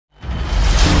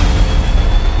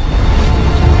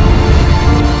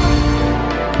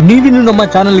ನೀವಿನ್ನು ನಮ್ಮ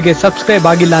ಚಾನೆಲ್ಗೆ ಸಬ್ಸ್ಕ್ರೈಬ್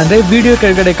ಆಗಿಲ್ಲ ಅಂದ್ರೆ ವಿಡಿಯೋ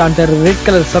ಕೆಳಗಡೆ ಕಾಣ್ತಾ ಇರೋ ರೆಡ್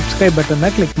ಕಲರ್ ಸಬ್ಸ್ಕ್ರೈಬ್ ಬಟನ್ ನ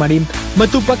ಕ್ಲಿಕ್ ಮಾಡಿ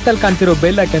ಮತ್ತು ಪಕ್ಕದಲ್ಲಿ ಕಾಣ್ತಿರೋ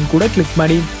ಬೆಲ್ ಐಕಾನ್ ಕೂಡ ಕ್ಲಿಕ್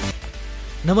ಮಾಡಿ.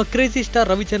 ನಮ್ಮ ಕ್ರೇಜಿ ಸ್ಟಾರ್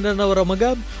ರವಿಚಂದ್ರನ್ ಅವರ ಮಗ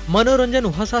ಮನೋರಂಜನ್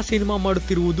ಹೊಸ ಸಿನಿಮಾ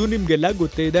ಮಾಡುತ್ತಿರುವುದು ನಿಮ್ಗೆಲ್ಲ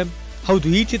ಗೊತ್ತೇ ಇದೆ. ಹೌದು,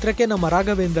 ಈ ಚಿತ್ರಕ್ಕೆ ನಮ್ಮ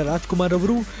ರಾಘವೇಂದ್ರ ರಾಜ್ಕುಮಾರ್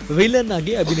ಅವರು ವಿಲನ್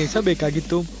ಆಗಿ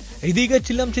ಅಭಿನಯಿಸಬೇಕಾಗಿತ್ತು. ಇದೀಗ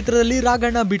ಚಿಲಂ ಚಿತ್ರದಲ್ಲಿ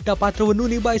ರಾಘಣ್ಣ ಬಿಟ್ಟ ಪಾತ್ರವನ್ನು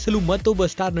ನಿಭಾಯಿಸಲು ಮತ್ತೊಬ್ಬ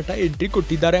ಸ್ಟಾರ್ ನಟ ಎಂಟ್ರಿ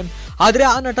ಕೊಟ್ಟಿದ್ದಾರೆ. ಆದ್ರೆ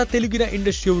ಆ ನಟ ತೆಲುಗಿನ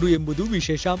ಇಂಡಸ್ಟ್ರಿಯವರು ಎಂಬುದು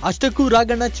ವಿಶೇಷ. ಅಷ್ಟಕ್ಕೂ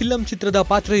ರಾಘಣ್ಣ ಚಿಲಂ ಚಿತ್ರದ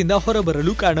ಪಾತ್ರದಿಂದ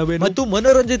ಹೊರಬರಲು ಕಾರಣವೇನು ಮತ್ತು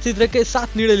ಮನೋರಂಜನ್ ಚಿತ್ರಕ್ಕೆ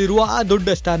ಸಾಥ್ ನೀಡಲಿರುವ ಆ ದೊಡ್ಡ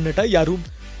ಸ್ಟಾರ್ ನಟ ಯಾರು,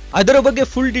 ಅದರ ಬಗ್ಗೆ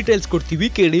ಫುಲ್ ಡೀಟೇಲ್ಸ್ ಕೊಡ್ತೀವಿ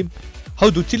ಕೇಳಿ.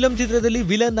 ಹೌದು, ಚಿಲಂ ಚಿತ್ರದಲ್ಲಿ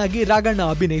ವಿಲನ್ ಆಗಿ ರಾಘಣ್ಣ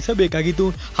ಅಭಿನಯಿಸಬೇಕಾಗಿತ್ತು.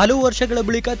 ಹಲವು ವರ್ಷಗಳ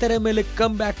ಬಳಿಕ ತೆರೆ ಮೇಲೆ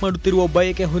ಕಮ್ ಬ್ಯಾಕ್ ಮಾಡುತ್ತಿರುವ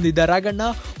ಬಯಕೆ ಹೊಂದಿದ್ದ ರಾಘಣ್ಣ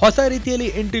ಹೊಸ ರೀತಿಯಲ್ಲಿ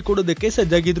ಎಂಟ್ರಿ ಕೊಡೋದಕ್ಕೆ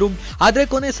ಸಜ್ಜಾಗಿದ್ರು. ಆದ್ರೆ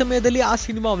ಕೊನೆ ಸಮಯದಲ್ಲಿ ಆ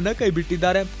ಸಿನಿಮಾವನ್ನ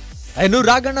ಕೈಬಿಟ್ಟಿದ್ದಾರೆ. ಇನ್ನು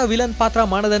ರಾಘಣ್ಣ ವಿಲನ್ ಪಾತ್ರ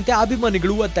ಮಾಡದಂತೆ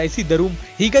ಅಭಿಮಾನಿಗಳು ಒತ್ತಾಯಿಸಿದ್ದರು.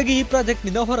 ಹೀಗಾಗಿ ಈ ಪ್ರಾಜೆಕ್ಟ್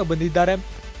ನಿಂದ ಹೊರ ಬಂದಿದ್ದಾರೆ.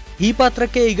 ಈ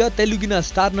ಪಾತ್ರಕ್ಕೆ ಈಗ ತೆಲುಗಿನ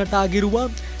ಸ್ಟಾರ್ ನಟ ಆಗಿರುವ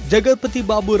ಜಗಪತಿ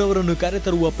ಬಾಬುರವರನ್ನು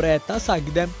ಕರೆತರುವ ಪ್ರಯತ್ನ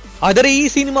ಸಾಗಿದೆ. ಆದರೆ ಈ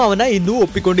ಸಿನಿಮಾವನ್ನ ಇನ್ನೂ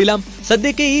ಒಪ್ಪಿಕೊಂಡಿಲ್ಲ.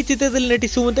 ಸದ್ಯಕ್ಕೆ ಈ ಚಿತ್ರದಲ್ಲಿ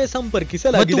ನಟಿಸುವಂತೆ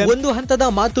ಸಂಪರ್ಕಿಸಲಾಗಿದೆ. ಒಂದು ಹಂತದ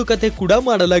ಮಾತುಕತೆ ಕೂಡ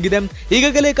ಮಾಡಲಾಗಿದೆ.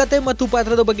 ಈಗಾಗಲೇ ಕತೆ ಮತ್ತು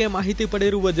ಪಾತ್ರದ ಬಗ್ಗೆ ಮಾಹಿತಿ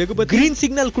ಪಡೆದಿರುವ ಜಗಪತಿ ಗ್ರೀನ್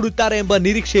ಸಿಗ್ನಲ್ ಕೊಡುತ್ತಾರೆ ಎಂಬ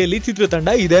ನಿರೀಕ್ಷೆಯಲ್ಲಿ ಚಿತ್ರತಂಡ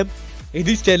ಇದೆ.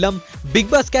 ಇದಿಷ್ಟೆಲ್ಲ, ಬಿಗ್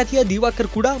ಬಾಸ್ ಖ್ಯಾತಿಯ ದಿವಾಕರ್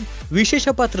ಕೂಡ ವಿಶೇಷ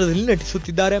ಪಾತ್ರದಲ್ಲಿ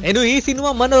ನಟಿಸುತ್ತಿದ್ದಾರೆ. ಇನ್ನು ಈ ಸಿನಿಮಾ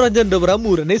ಮನೋರಂಜನ್ ರವರ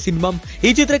 3ನೇ ಸಿನಿಮಾ. ಈ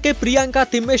ಚಿತ್ರಕ್ಕೆ ಪ್ರಿಯಾಂಕಾ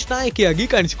ತಿಮ್ಮೇಶ್ ನಾಯಕಿಯಾಗಿ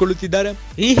ಕಾಣಿಸಿಕೊಳ್ಳುತ್ತಿದ್ದಾರೆ.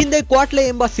 ಈ ಹಿಂದೆ ಕ್ವಾಟ್ಲೆ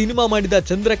ಎಂಬ ಸಿನಿಮಾ ಮಾಡಿದ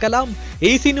ಚಂದ್ರಕಲಾ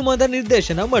ಈ ಸಿನಿಮಾದ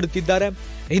ನಿರ್ದೇಶನ ಮಾಡುತ್ತಿದ್ದಾರೆ.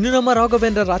 ಇನ್ನು ನಮ್ಮ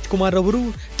ರಾಘವೇಂದ್ರ ರಾಜ್ಕುಮಾರ್ ಅವರು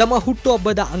ತಮ್ಮ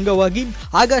ಹುಟ್ಟುಹಬ್ಬದ ಅಂಗವಾಗಿ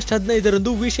ಆಗಸ್ಟ್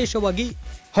 15ರಂದು ವಿಶೇಷವಾಗಿ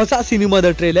ಹೊಸ ಸಿನಿಮಾದ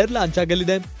ಟ್ರೇಲರ್ ಲಾಂಚ್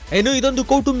ಆಗಲಿದೆ. ಇನ್ನು ಇದೊಂದು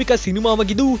ಕೌಟುಂಬಿಕ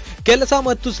ಸಿನಿಮಾವಾಗಿದ್ದು ಕೆಲಸ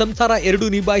ಮತ್ತು ಸಂಸಾರ ಎರಡೂ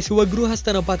ನಿಭಾಯಿಸುವ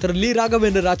ಗೃಹಸ್ಥನ ಪಾತ್ರದಲ್ಲಿ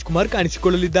ರಾಘವೇಂದ್ರ ರಾಜ್ಕುಮಾರ್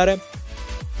ಕಾಣಿಸಿಕೊಳ್ಳಲಿದ್ದಾರೆ.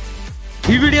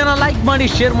 ಈ ವಿಡಿಯೋನ ಲೈಕ್ ಮಾಡಿ,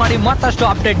 ಶೇರ್ ಮಾಡಿ. ಮತ್ತಷ್ಟು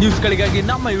ಅಪ್ಡೇಟ್ ನ್ಯೂಸ್ಗಳಿಗಾಗಿ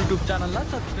ನಮ್ಮ ಯೂಟ್ಯೂಬ್ ಚಾನೆಲ್ನ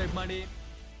ಸಬ್ಸ್ಕ್ರೈಬ್ ಮಾಡಿ.